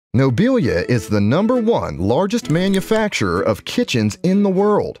Nobilia is the #1 largest manufacturer of kitchens in the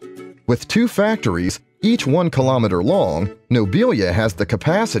world. With 2 factories, each 1 kilometer long, Nobilia has the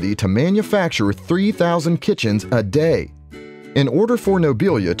capacity to manufacture 3,000 kitchens a day. In order for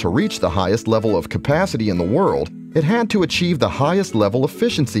Nobilia to reach the highest level of capacity in the world, it had to achieve the highest level of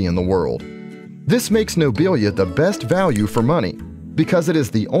efficiency in the world. This makes Nobilia the best value for money, because it is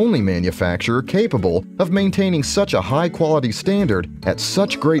the only manufacturer capable of maintaining such a high-quality standard at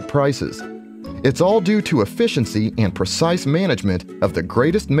such great prices. It's all due to efficiency and precise management of the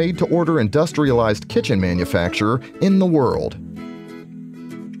greatest made-to-order industrialized kitchen manufacturer in the world.